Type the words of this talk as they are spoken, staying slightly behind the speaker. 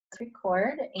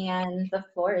record, and the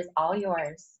floor is all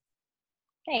yours.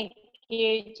 Thank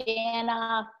you,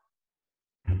 Jana.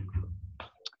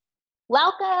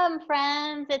 Welcome,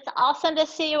 friends. It's awesome to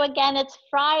see you again. It's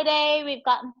Friday. We've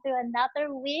gotten through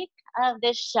another week of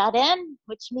this shut-in,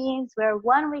 which means we're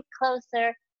 1 week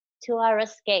closer to our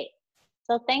escape.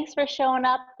 So thanks for showing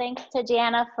up. Thanks to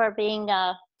Jana for being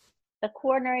the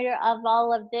coordinator of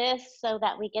all of this so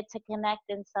that we get to connect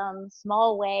in some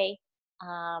small way.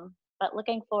 But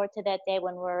looking forward to that day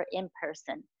when we're in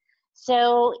person.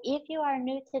 So if you are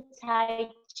new to Tai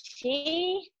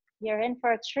Chi, you're in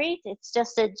for a treat. It's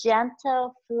just a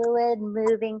gentle, fluid,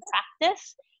 moving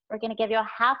practice. We're going to give you a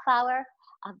half hour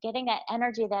of getting that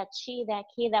energy, that chi, that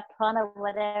ki, that prana,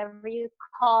 whatever you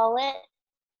call it,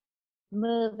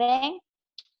 moving.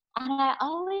 And I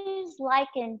always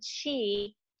liken chi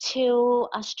to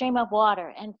a stream of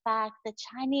water. In fact, the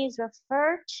Chinese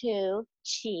refer to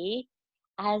chi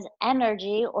as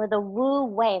energy, or the Wu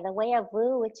way, the way of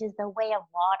Wu, which is the way of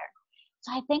water.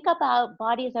 So I think about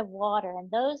bodies of water, and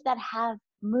those that have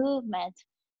movement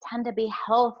tend to be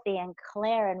healthy and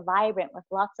clear and vibrant with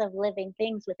lots of living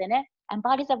things within it. And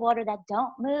bodies of water that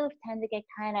don't move tend to get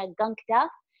kind of gunked up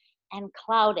and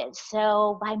clouded.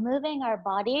 So by moving our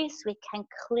bodies, we can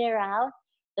clear out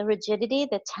the rigidity,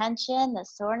 the tension, the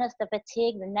soreness, the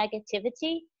fatigue, the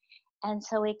negativity. And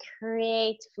so we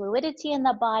create fluidity in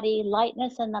the body,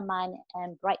 lightness in the mind,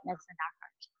 and brightness in our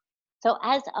heart. So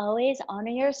as always, honor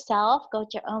yourself, go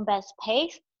at your own best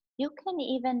pace. You can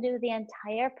even do the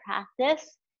entire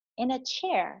practice in a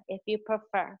chair if you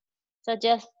prefer. So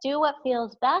just do what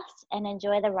feels best and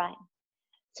enjoy the ride.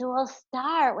 So we'll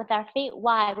start with our feet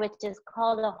wide, which is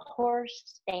called a horse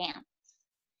stance.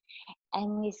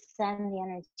 And we send the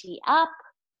energy up,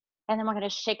 and then we're going to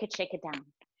shake it down.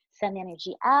 Send the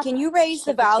energy up. Can you raise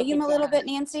the volume a little bit,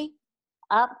 Nancy?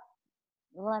 Up.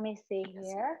 Let me see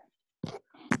here.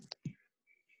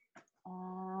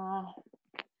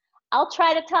 I'll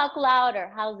try to talk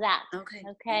louder. How's that? Okay.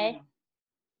 Okay.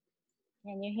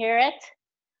 Can you hear it?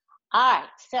 All right.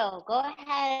 So go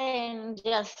ahead and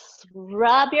just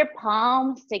rub your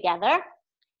palms together.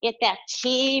 Get that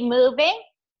chi moving.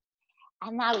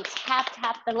 And now we tap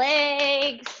the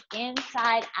legs,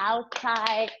 inside,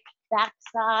 outside, back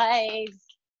sides.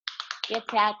 Get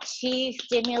that chi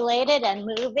stimulated and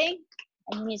moving.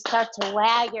 And then you start to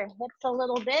wag your hips a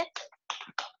little bit.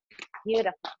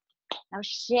 Beautiful. Now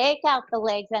shake out the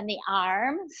legs and the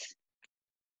arms.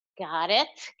 Got it.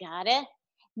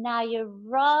 Now you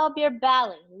rub your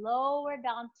belly, lower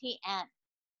danti end.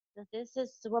 So this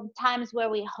is sometimes where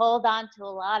we hold on to a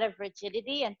lot of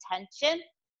rigidity and tension.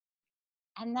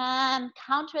 And then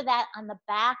counter that on the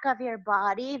back of your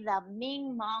body, the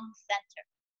Ming Mong center.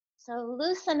 So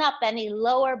loosen up any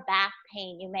lower back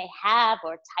pain you may have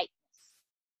or tightness.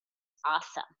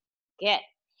 Awesome. Good.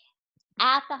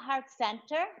 At the heart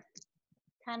center,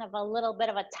 kind of a little bit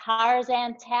of a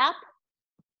Tarzan tap.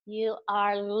 You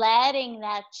are letting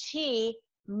that chi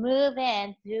move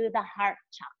in through the heart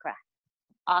chakra.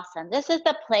 Awesome. This is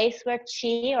the place where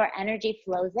chi or energy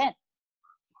flows in.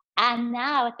 And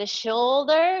now at the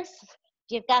shoulders,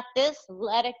 you've got this,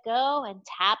 let it go and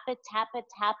tap it.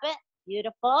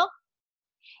 Beautiful.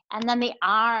 And then the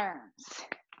arms.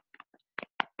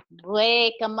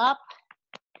 Wake them up.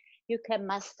 You can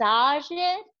massage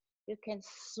it. You can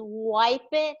swipe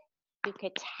it. You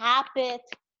can tap it.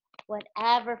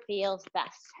 Whatever feels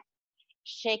best.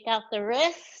 Shake out the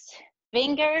wrist,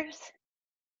 fingers.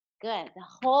 Good. The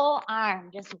whole arm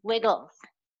just wiggles.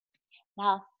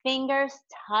 Now fingers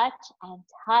touch and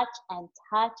touch and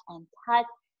touch and touch.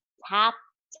 Tap,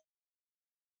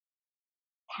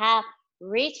 tap.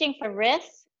 Reaching for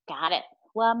wrists. Got it.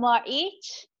 One more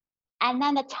each. And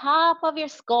then the top of your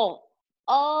skull.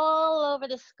 All over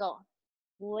the skull.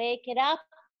 Wake it up.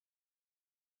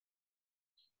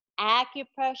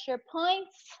 Acupressure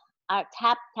points are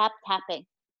tapping.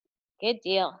 Good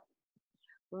deal.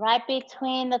 Right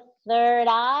between the third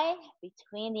eye,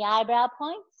 between the eyebrow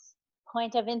points,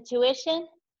 point of intuition,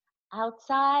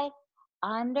 outside,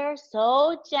 under,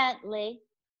 so gently,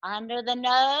 under the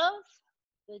nose,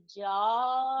 the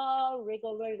jaw,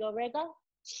 wriggle,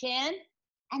 chin,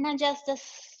 and then just a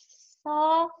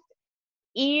soft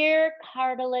ear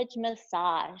cartilage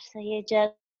massage. So you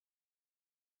just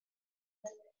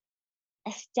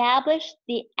establish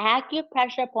the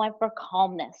acupressure point for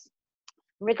calmness.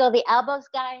 Wriggle the elbows,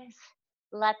 guys.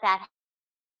 Let that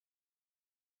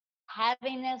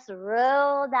heaviness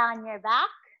roll down your back.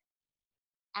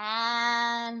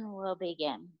 And we'll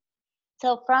begin.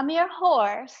 So from your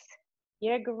horse,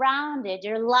 you're grounded,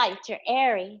 you're light, you're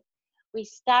airy. We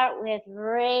start with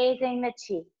raising the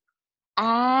chi.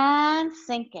 and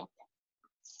sink it.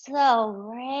 So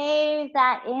raise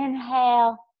that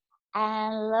inhale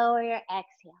and lower your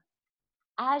exhale.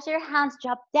 As your hands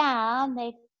drop down,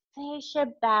 they face your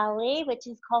belly, which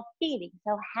is called feeding.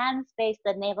 So hands face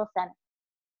the navel center.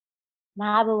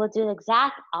 Now we will do the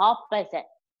exact opposite.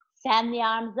 Send the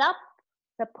arms up,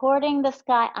 supporting the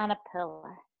sky on a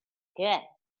pillar. Good.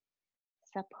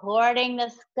 Supporting the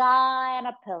sky on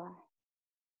a pillar.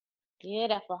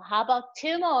 Beautiful. How about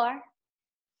two more?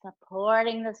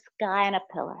 Supporting the sky on a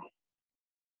pillar.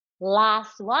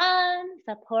 Last one,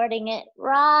 supporting it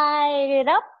right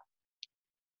up.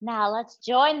 Now let's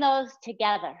join those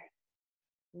together.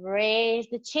 Raise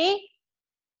the chi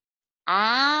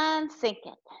and sink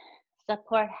it.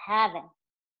 Support heaven.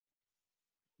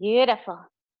 Beautiful.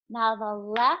 Now the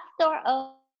left door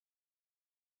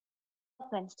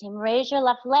opens. Team, raise your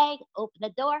left leg, open the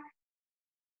door,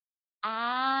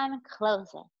 and close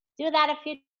it. Do that a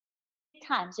few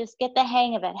times. Just get the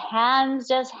hang of it. Hands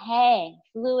just hang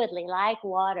fluidly like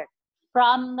water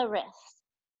from the wrist.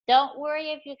 Don't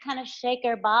worry if you kind of shake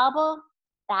or bobble.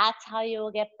 That's how you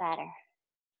will get better.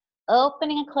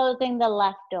 Opening and closing the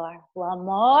left door. One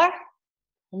more.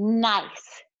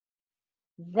 Nice.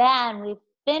 Then we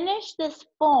finish this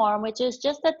form, which is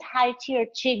just a Tai Chi or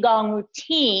Qigong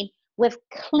routine with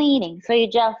cleaning. So you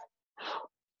just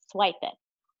swipe it.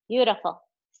 Beautiful.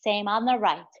 Same on the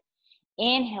right.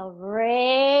 Inhale,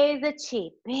 raise the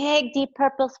chi. Big, deep,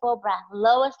 purposeful breath.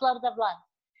 Lowest levels of lungs.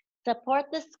 Support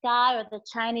the sky, or the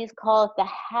Chinese call it the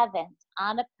heavens,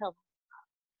 on a pillow.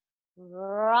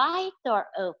 Right door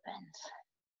opens.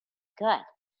 Good.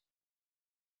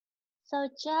 So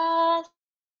just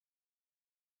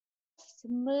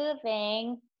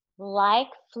moving like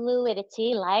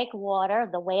fluidity, like water,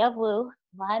 the way of Wu.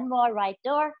 One more right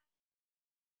door.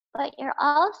 But you're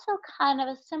also kind of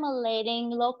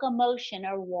assimilating locomotion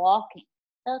or walking.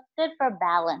 So it's good for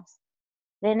balance.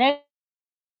 Finish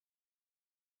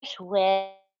with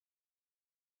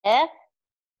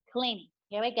cleaning.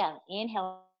 Here we go.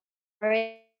 Inhale.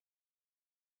 Raise.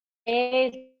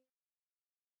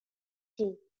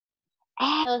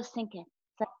 Exhale, sink it.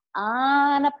 So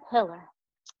on a pillar.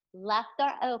 Left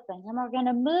door opens. And we're going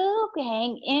to move,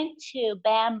 hang into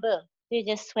bamboo. You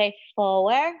just sway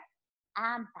forward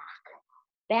and back.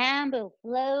 Bamboo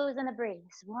flows in the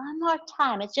breeze. One more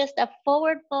time. It's just a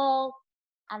forward fold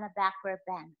and a backward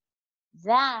bend.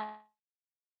 Then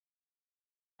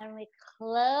we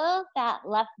close that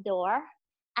left door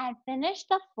and finish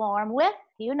the form with,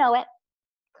 you know it,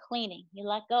 cleaning. You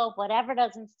let go of whatever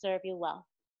doesn't serve you well.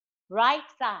 Right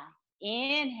side.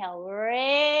 Inhale,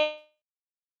 raise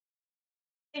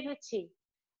the chi.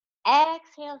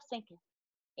 Exhale, sink it.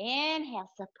 Inhale,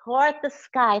 support the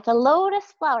sky. It's a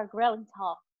lotus flower growing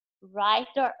tall. Right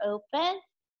door open,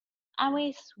 and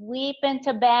we sweep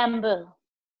into bamboo.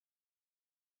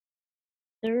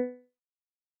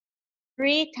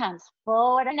 3 times,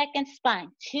 forward, neck and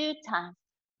spine. 2 times.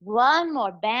 One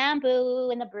more, bamboo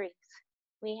in the breeze.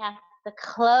 We have to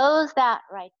close that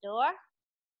right door.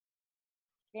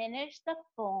 Finish the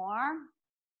form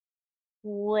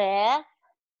with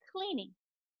cleaning.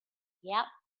 Yep,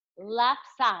 left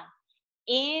side.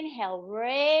 Inhale,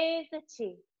 raise the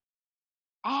chi.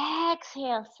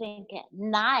 Exhale, sink it.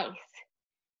 Nice.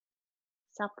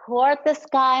 Support the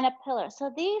sky in a pillar.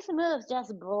 So these moves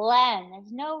just blend.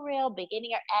 There's no real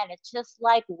beginning or end. It's just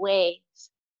like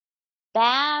waves.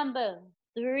 Bamboo.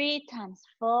 3 times,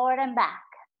 forward and back.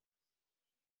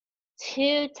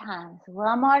 2 times.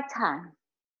 One more time.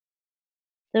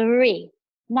 3.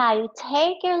 Now you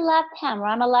take your left hand, we're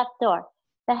on the left door.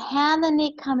 The hand, the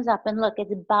knee comes up, and look,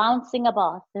 it's bouncing a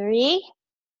ball. 3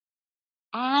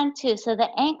 and 2. So the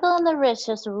ankle and the wrist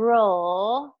just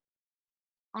roll.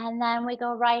 And then we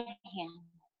go right hand.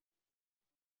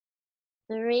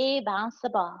 3, bounce the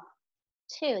ball.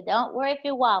 2, don't worry if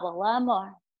you wobble. One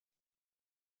more.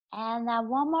 And then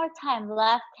one more time,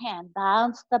 left hand,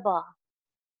 bounce the ball.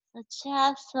 So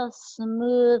just so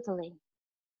smoothly.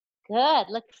 Good,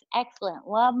 looks excellent.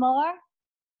 One more.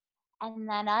 And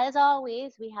then as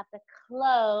always, we have to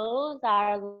close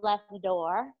our left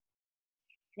door.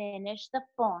 Finish the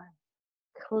form.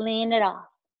 Clean it off.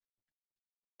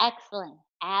 Excellent.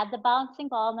 Add the bouncing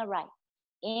ball on the right.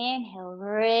 Inhale,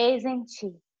 raising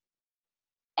chi.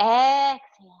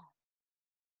 Exhale.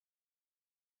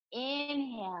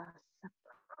 Inhale,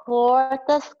 support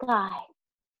the sky.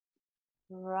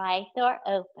 Right door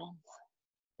opens.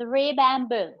 3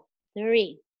 bamboo.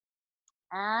 3.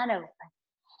 And open.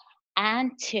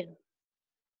 And 2.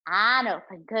 And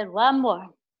open. Good. One more.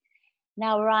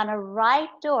 Now we're on a right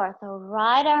door. So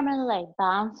right arm and leg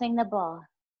bouncing the ball.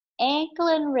 Ankle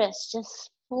and wrist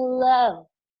just flow.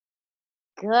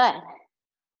 Good.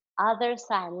 Other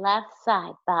side, left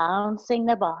side, bouncing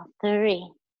the ball.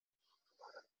 3.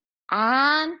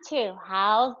 And 2.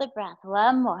 How's the breath?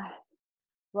 One more.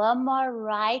 One more,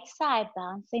 right side,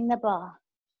 bouncing the ball.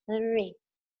 3.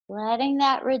 Letting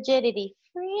that rigidity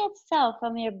free itself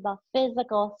from your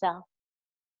physical self.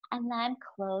 And then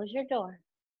close your door.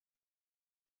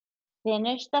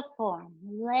 Finish the form.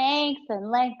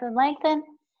 Lengthen, lengthen, lengthen.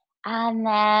 And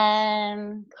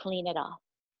then clean it off.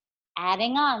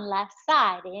 Adding on left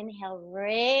side. Inhale,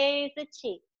 raise the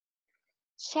cheek.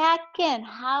 Check in.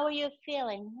 How are you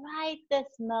feeling right this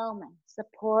moment?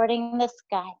 Supporting the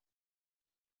sky.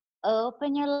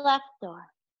 Open your left door.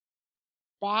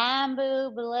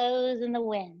 Bamboo blows in the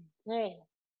wind. 3.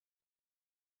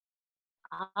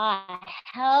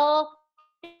 Healthy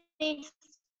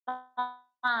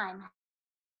spine.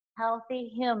 Healthy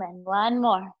human. One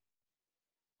more.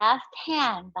 Left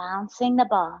hand bouncing the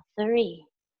ball. 3.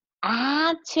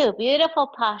 And 2. Beautiful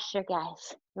posture,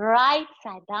 guys. Right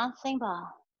side bouncing ball.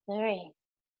 3.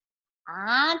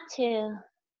 And 2.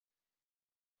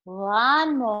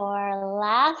 One more.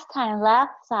 Last time,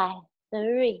 left side.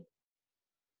 3.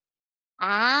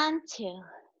 And 2.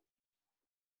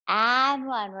 And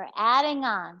 1. We're adding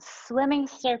on swimming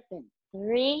serpent.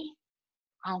 3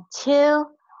 and 2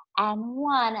 and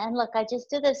 1. And look, I just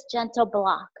do this gentle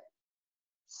block.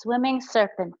 Swimming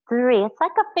serpent. 3. It's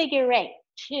like a figure 8.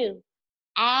 2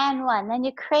 and 1. Then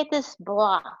you create this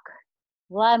block.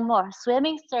 One more.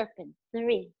 Swimming serpent.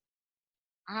 3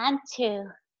 and 2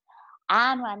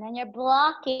 and 1. Then you're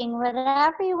blocking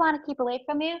whatever you want to keep away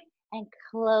from you and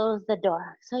close the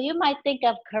door. So you might think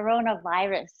of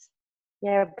coronavirus.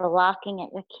 You're blocking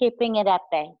it. You're keeping it at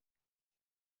bay.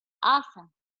 Awesome.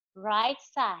 Right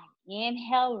side.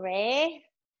 Inhale, raise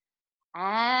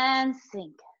and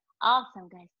sink. Awesome,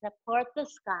 guys. Support the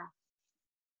sky.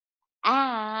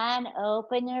 And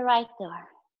open your right door.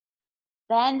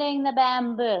 Bending the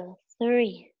bamboo.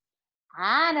 3.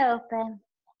 And open.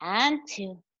 And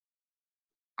 2.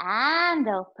 And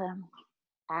open.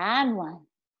 And 1.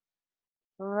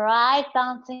 Right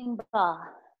bouncing ball.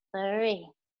 3.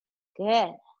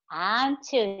 Good. And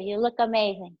 2. You look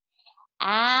amazing.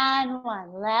 And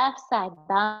 1. Left side.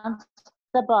 Bounce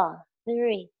the ball.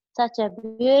 3. Such a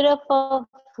beautiful,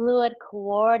 fluid,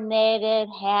 coordinated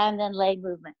hand and leg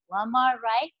movement. One more,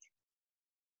 right.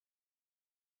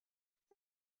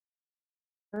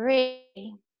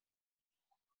 3.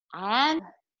 And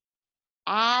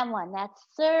 1. That's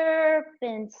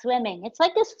serpent swimming. It's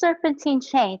like a serpentine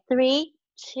chain. 3,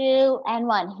 2, and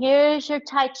 1. Here's your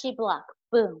Tai Chi block.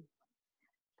 Boom.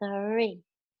 3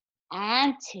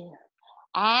 and 2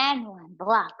 and 1.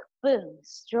 Block. Boom.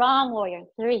 Strong warrior.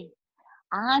 3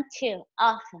 and 2.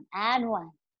 Awesome. And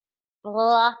 1.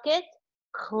 Block it.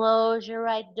 Close your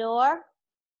right door.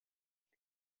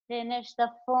 Finish the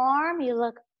form. You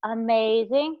look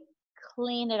amazing.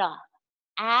 Clean it off.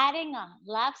 Adding on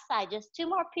left side, just 2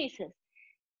 more pieces.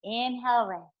 Inhale,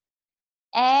 raise.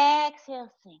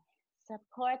 Exhale, sink.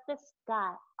 Support the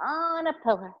sky on a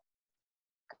pillar.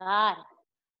 Got it.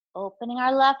 Opening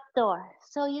our left door.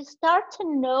 So you start to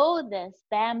know this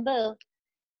bamboo.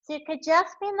 So you could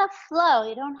just be in the flow.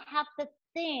 You don't have to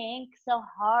think so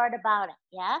hard about it.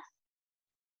 Yes?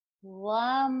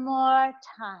 One more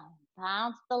time.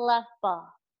 Bounce the left ball.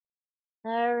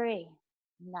 3.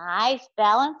 Nice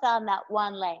balance on that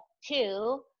one leg.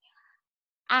 2.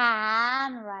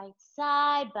 And right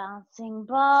side, bouncing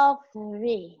ball.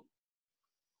 3.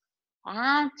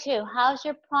 And 2. How's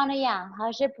your pranayama?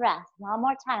 How's your breath? One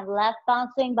more time. Left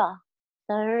bouncing ball.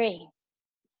 3.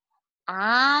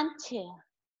 And 2.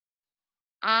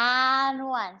 And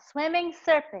 1. Swimming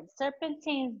serpent.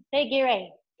 Serpentine figure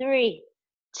 8. 3,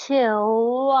 2,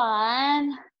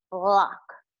 1. Block.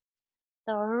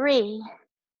 3,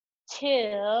 2,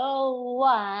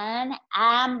 1.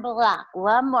 And block.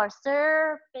 One more.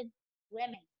 Serpent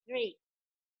swimming. 3,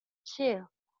 2.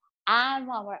 And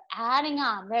 1. We're adding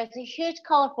on. There's a huge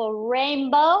colorful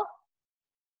rainbow.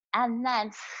 And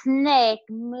then snake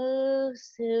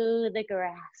moves through the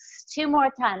grass. 2 more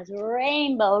times.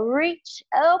 Rainbow. Reach.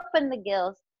 Open the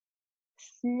gills.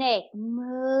 Snake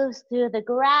moves through the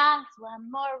grass.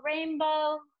 1 more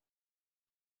rainbow.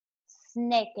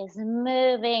 Snake is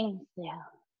moving through.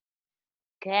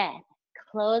 Good.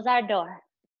 Close our door.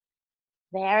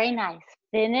 Very nice.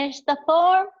 Finish the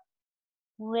form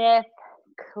with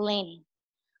cleaning.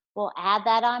 We'll add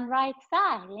that on right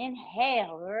side.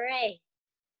 Inhale, raise.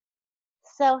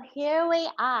 So here we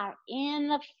are in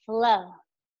the flow,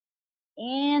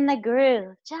 in the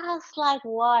groove, just like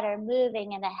water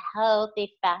moving in a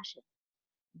healthy fashion.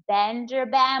 Bend your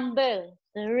bamboo.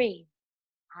 3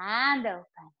 and open,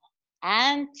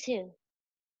 and 2.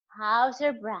 How's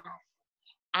your breath?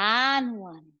 And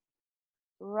 1.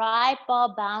 Right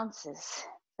ball bounces.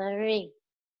 3.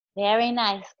 Very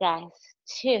nice, guys.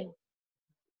 2.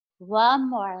 1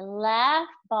 more.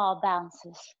 Left ball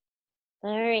bounces.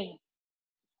 3.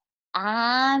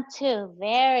 And 2.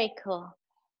 Very cool.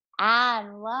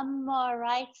 And 1 more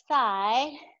right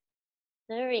side.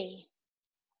 3.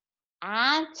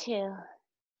 And 2.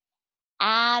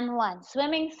 And 1.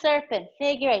 Swimming serpent,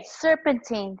 figure 8,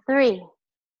 serpentine. 3,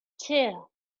 2,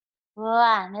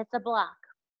 1. It's a block.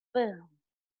 Boom.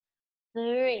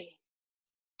 3,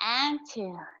 and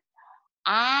 2,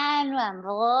 and 1.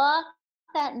 Block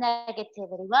that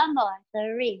negativity. 1 more.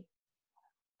 3,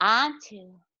 and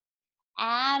 2,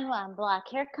 and 1. Block.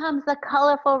 Here comes the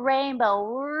colorful rainbow.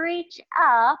 Reach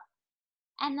up,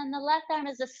 and then the left arm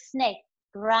is a snake,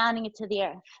 grounding it to the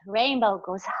earth. Rainbow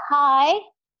goes high,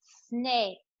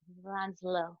 snake runs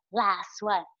low. Last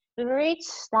one. Reach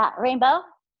that rainbow,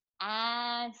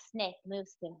 and snake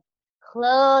moves through.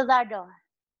 Close our door.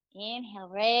 Inhale,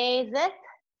 raise it,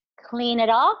 clean it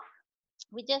off.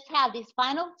 We just have these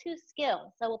final 2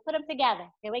 skills, so we'll put them together.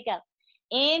 Here we go.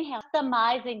 Inhale,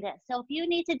 customizing this. So if you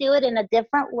need to do it in a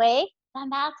different way, then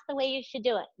that's the way you should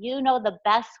do it. You know the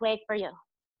best way for you.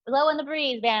 Blow in the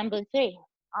breeze, bamboo. 3.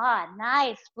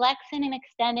 Nice. Flexing and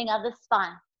extending of the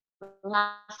spine.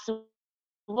 Last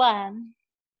 1.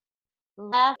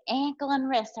 Left ankle and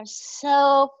wrist are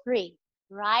so free.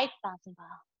 Right bouncing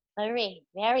ball. 3.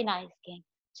 Very nice, King.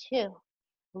 2.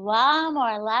 1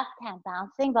 more. Left hand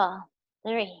bouncing ball.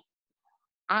 3.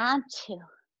 And 2.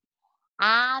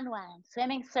 And 1.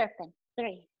 Swimming serpent.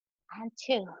 3. And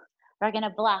 2. We're going to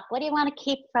block. What do you want to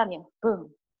keep from you? Boom.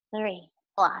 3.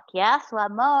 Block. Yes.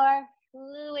 1 more.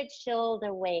 Fluid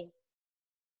shoulder wave.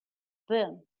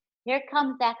 Boom. Here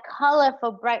comes that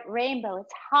colorful bright rainbow.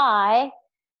 It's high.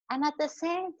 And at the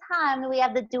same time, we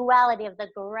have the duality of the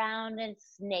ground and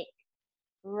snake.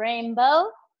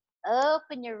 Rainbow.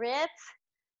 Open your ribs.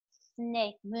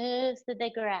 Snake moves to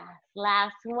the grass.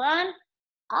 Last one.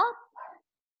 Up.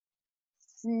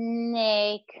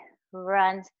 Snake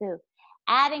runs through.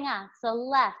 Adding on. So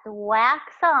left,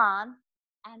 wax on.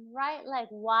 And right leg,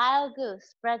 wild goose,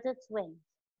 spreads its wings.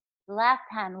 Left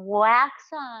hand, wax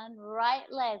on. Right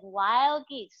leg, wild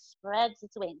geese, spreads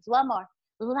its wings. 1 more.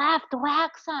 Left,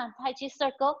 wax on. Tai Chi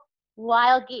circle,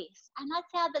 wild geese. And let's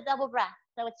have the double breath.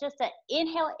 So it's just an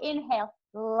inhale, inhale,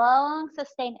 long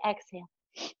sustained exhale.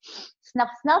 Snuff,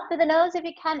 snuff through the nose if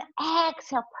you can.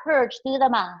 Exhale, purge through the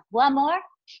mouth. 1 more.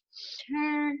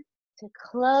 Turn to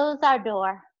close our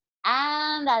door.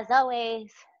 And as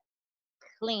always,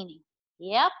 cleaning.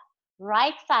 Yep.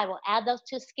 Right side. We'll add those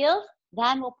 2 skills.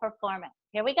 Then we'll perform it.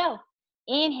 Here we go.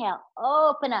 Inhale,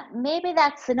 open up. Maybe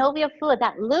that synovial fluid,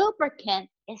 that lubricant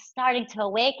is starting to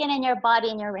awaken in your body,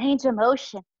 and your range of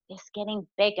motion is getting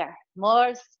bigger,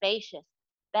 more spacious.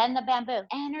 Bend the bamboo.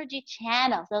 Energy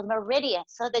channels, those meridians,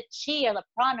 so the chi or the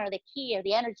prana or the ki or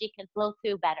the energy can flow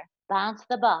through better. Bounce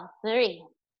the ball. 3.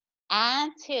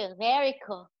 And 2. Very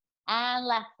cool. And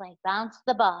left leg. Bounce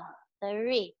the ball.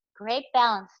 3. Great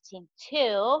balance, team.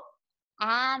 2.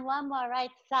 And 1 more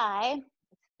right side.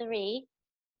 It's 3.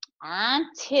 And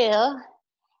 2.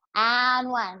 And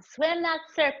 1. Swim that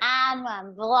circle. And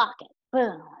 1. Block it.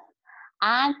 Boom.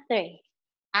 And 3.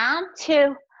 And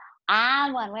 2.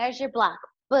 And 1. Where's your block?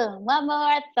 Boom. 1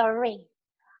 more. 3.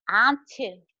 And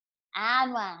 2.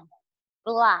 And 1.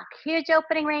 Block. Huge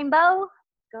opening rainbow.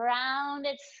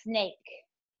 Grounded snake.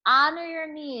 Honor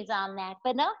your knees on that.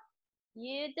 But no,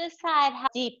 you decide how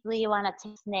deeply you want to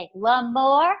take snake. 1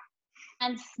 more.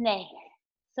 And snake.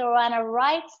 So we're on a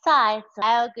right side. So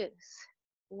wild goose.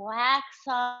 Wax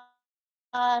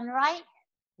on right.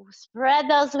 Spread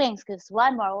those wings, goose.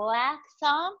 1 more. Wax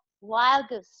on. Wild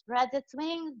goose. Spreads its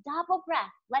wings. Double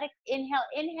breath. Let it inhale,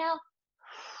 inhale.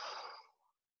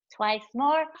 Twice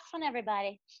more. Last one,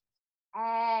 everybody.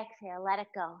 Exhale, let it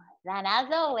go. Then as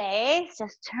always,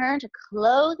 just turn to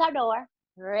close our door,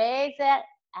 raise it,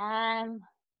 and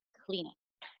clean it.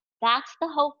 That's the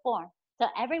whole form. So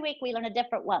every week we learn a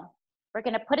different one. We're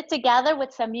gonna put it together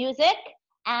with some music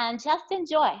and just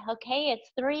enjoy, okay? It's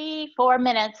 3-4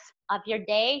 minutes of your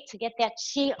day to get that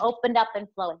chi opened up and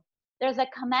flowing. There's a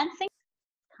commencing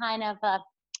kind of a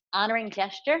honoring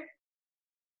gesture.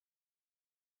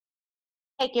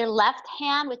 Take your left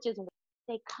hand, which is,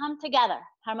 they come together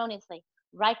harmoniously.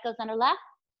 Right goes under left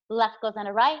goes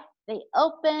under right. They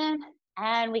open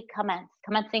and we commence,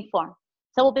 commencing form.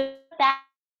 So we'll be that.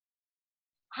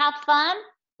 Have fun.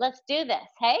 Let's do this,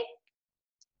 hey?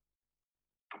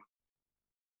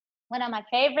 One of my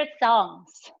favorite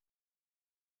songs.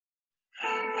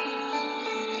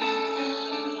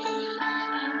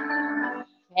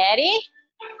 Ready?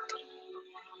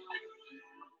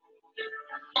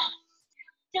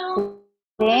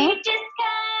 Think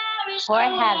for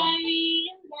heaven.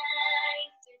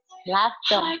 Left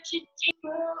door.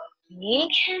 3,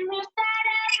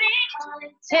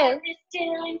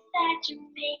 2,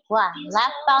 1.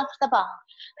 Left bounce the ball.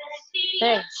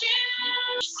 3,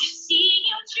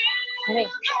 3,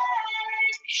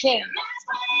 2,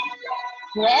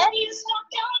 lift,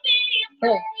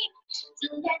 3,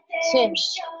 2,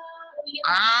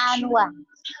 and 1.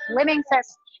 Swimming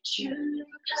circle.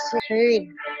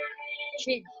 3,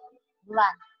 2,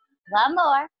 1. One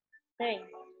more. 3,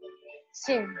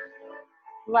 2,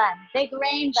 1. Big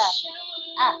rainbow.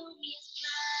 Up.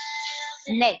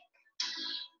 Snake.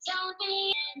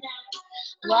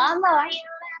 One more.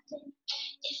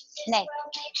 Snake.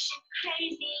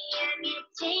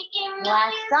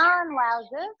 Wax on, wild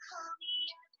goose.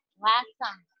 Wax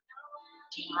on.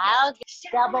 Wild goose.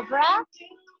 Double breath.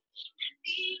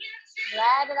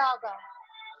 Let it all go.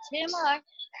 2 more.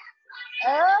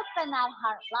 Open that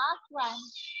heart. Last one.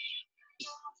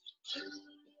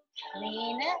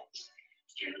 Lean it.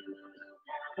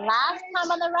 Last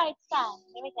time on the right side.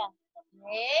 Here we go.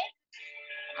 Ready?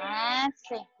 And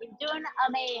sink. You're doing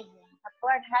amazing.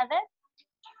 Support heaven.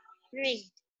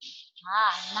 3.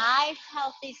 Nice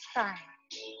healthy spine.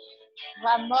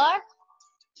 One more.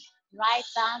 Right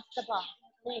bounce the ball.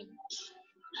 3,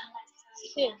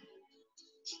 2,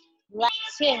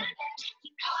 left 2.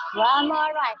 One more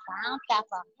right. Bounce that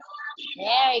ball.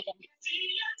 There you go.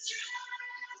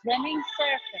 Swimming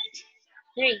surface.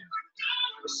 3,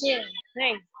 2,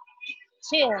 3,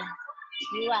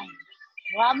 2, 1.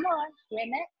 One more.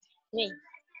 Swim it.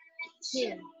 3,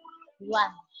 2,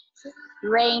 1.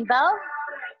 Rainbow.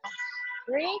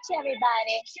 Reach,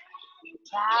 everybody.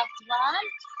 Last one.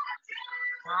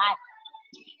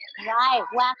 Right.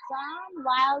 Wax on.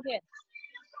 Wild goose.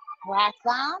 Wax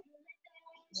on.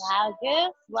 Wild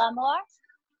goose. One more.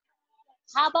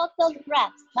 How about those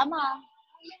breaths? Come on.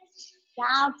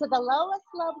 Down to the lowest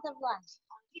lobes of lungs.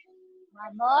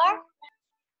 One more.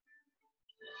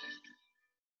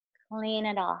 Clean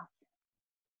it off.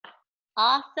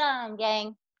 Awesome,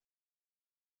 gang.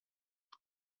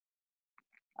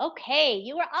 Okay,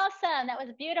 you were awesome. That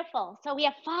was beautiful. So we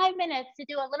have 5 minutes to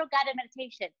do a little guided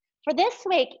meditation. For this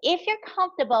week, if you're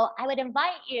comfortable, I would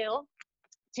invite you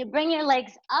to bring your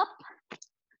legs up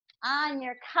on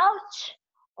your couch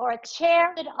or a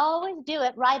chair. You should always do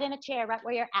it right in a chair, right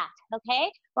where you're at,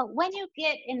 okay? But when you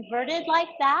get inverted like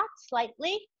that,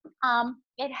 slightly,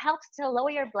 it helps to lower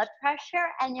your blood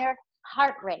pressure and your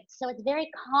heart rate. So it's very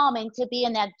calming to be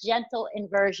in that gentle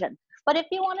inversion. But if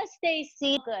you want to stay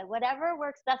seated, good. Whatever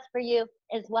works best for you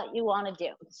is what you want to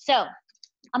do. So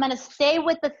I'm going to stay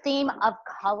with the theme of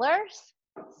colors.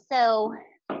 So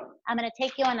I'm going to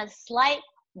take you on a slight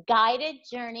guided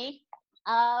journey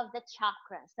of the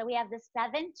chakras. So we have the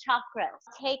 7 chakras.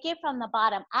 Take it from the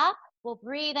bottom up. We'll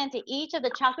breathe into each of the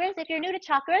chakras. If you're new to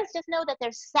chakras, just know that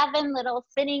there's 7 little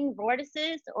spinning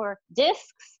vortices or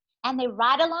discs, and they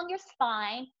ride along your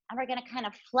spine, and we're gonna kind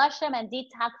of flush them and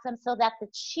detox them so that the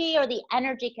chi or the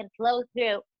energy can flow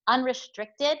through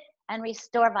unrestricted and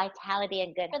restore vitality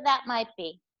and good. Whatever that might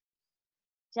be.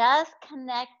 Just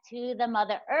connect to the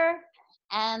Mother Earth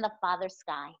and the Father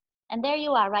Sky. And there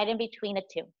you are, right in between the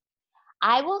two.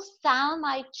 I will sound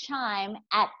my chime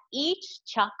at each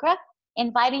chakra,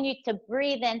 inviting you to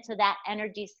breathe into that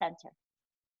energy center.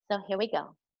 So here we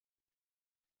go.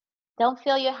 Don't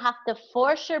feel you have to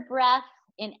force your breath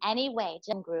in any way,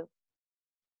 just group.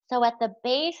 So at the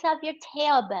base of your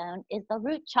tailbone is the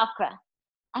root chakra.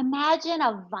 Imagine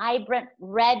a vibrant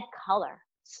red color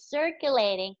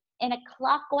circulating in a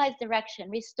clockwise direction,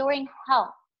 restoring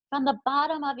health from the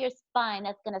bottom of your spine.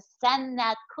 That's going to send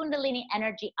that kundalini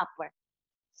energy upward.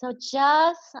 So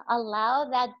just allow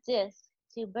that disc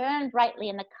to burn brightly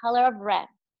in the color of red.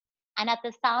 And at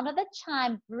the sound of the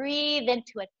chime, breathe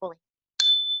into it fully.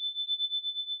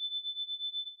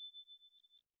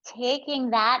 Taking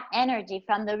that energy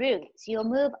from the roots, you'll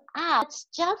move out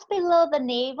just below the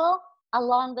navel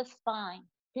along the spine.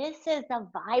 This is a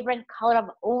vibrant color of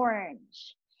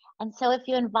orange. And so if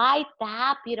you invite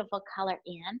that beautiful color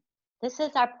in, this is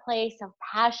our place of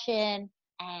passion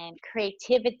and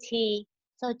creativity.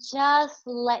 So just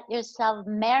let yourself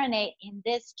marinate in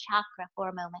this chakra for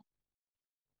a moment.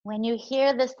 When you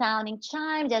hear the sounding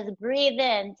chime, just breathe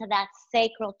into that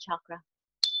sacral chakra.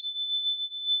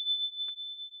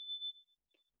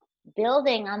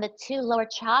 Building on the 2 lower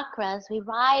chakras, we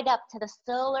ride up to the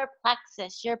solar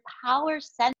plexus, your power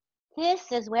center.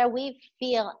 This is where we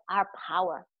feel our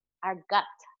power, our gut,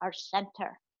 our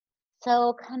center.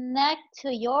 So connect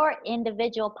to your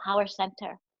individual power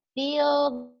center.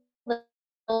 Feel the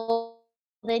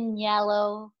golden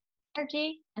yellow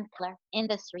energy and color in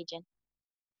this region.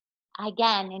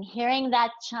 Again, in hearing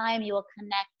that chime, you will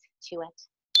connect to it.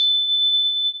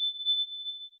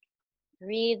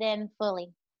 Breathe in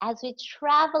fully. As we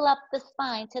travel up the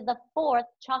spine to the fourth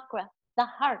chakra, the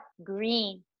heart,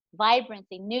 green,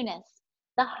 vibrancy, newness.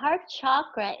 The heart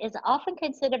chakra is often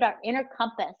considered our inner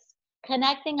compass,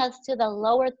 connecting us to the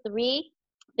lower three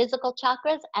physical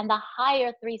chakras and the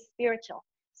higher three spiritual.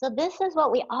 So this is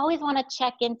what we always want to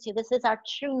check into. This is our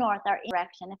true north, our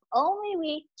direction, if only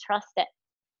we trust it.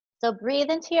 So breathe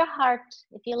into your heart.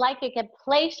 If you like, you can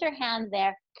place your hand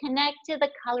there, connect to the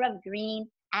color of green,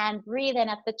 and breathe in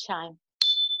at the chime.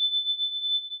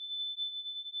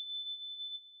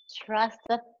 Trust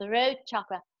the throat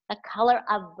chakra, the color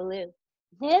of blue.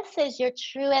 This is your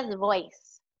truest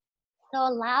voice. So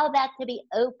allow that to be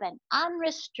open,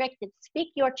 unrestricted. Speak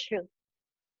your truth.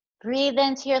 Breathe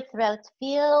into your throat.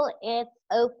 Feel its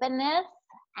openness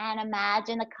and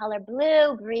imagine the color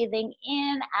blue breathing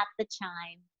in at the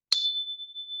chime.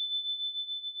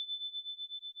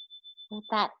 With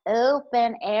that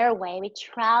open airway, we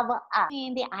travel up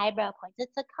between the eyebrow points.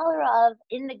 It's the color of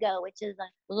indigo, which is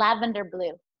a lavender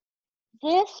blue.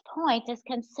 This point is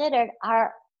considered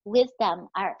our wisdom,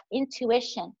 our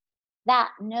intuition, that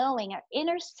knowing, our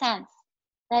inner sense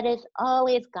that is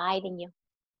always guiding you.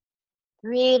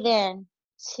 Breathe in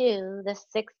to the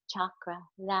sixth chakra,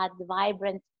 that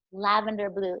vibrant lavender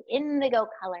blue, indigo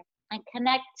color, and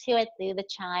connect to it through the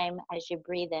chime as you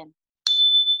breathe in.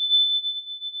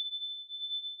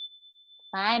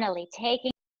 Finally,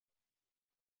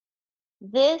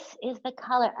 this is the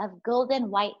color of golden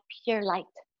white pure light.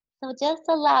 So just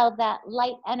allow that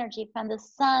light energy from the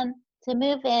sun to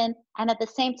move in, and at the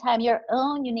same time, your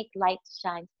own unique light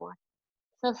shines forth.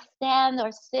 So stand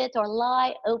or sit or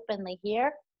lie openly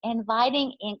here,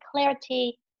 inviting in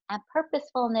clarity and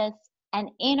purposefulness and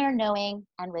inner knowing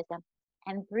and wisdom.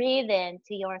 And breathe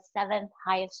into your seventh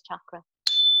highest chakra.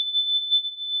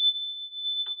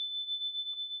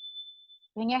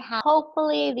 Bring your hand,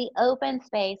 hopefully the open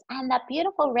space and that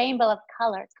beautiful rainbow of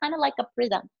color. It's kind of like a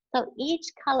prism. So each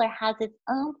color has its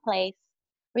own place,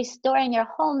 restoring your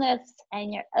wholeness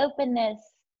and your openness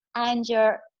and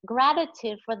your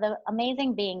gratitude for the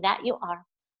amazing being that you are.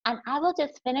 And I will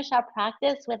just finish our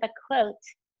practice with a quote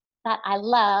that I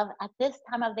love at this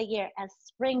time of the year as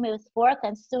spring moves forth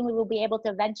and soon we will be able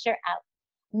to venture out.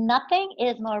 Nothing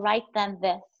is more right than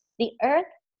this. The earth,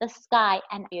 the sky,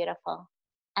 and beautiful.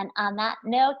 And on that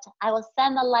note, I will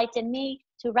send the light in me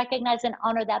to recognize and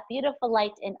honor that beautiful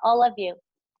light in all of you.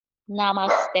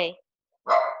 Namaste.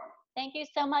 Thank you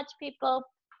so much, people.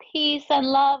 Peace and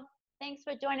love. Thanks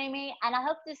for joining me, and I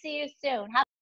hope to see you soon.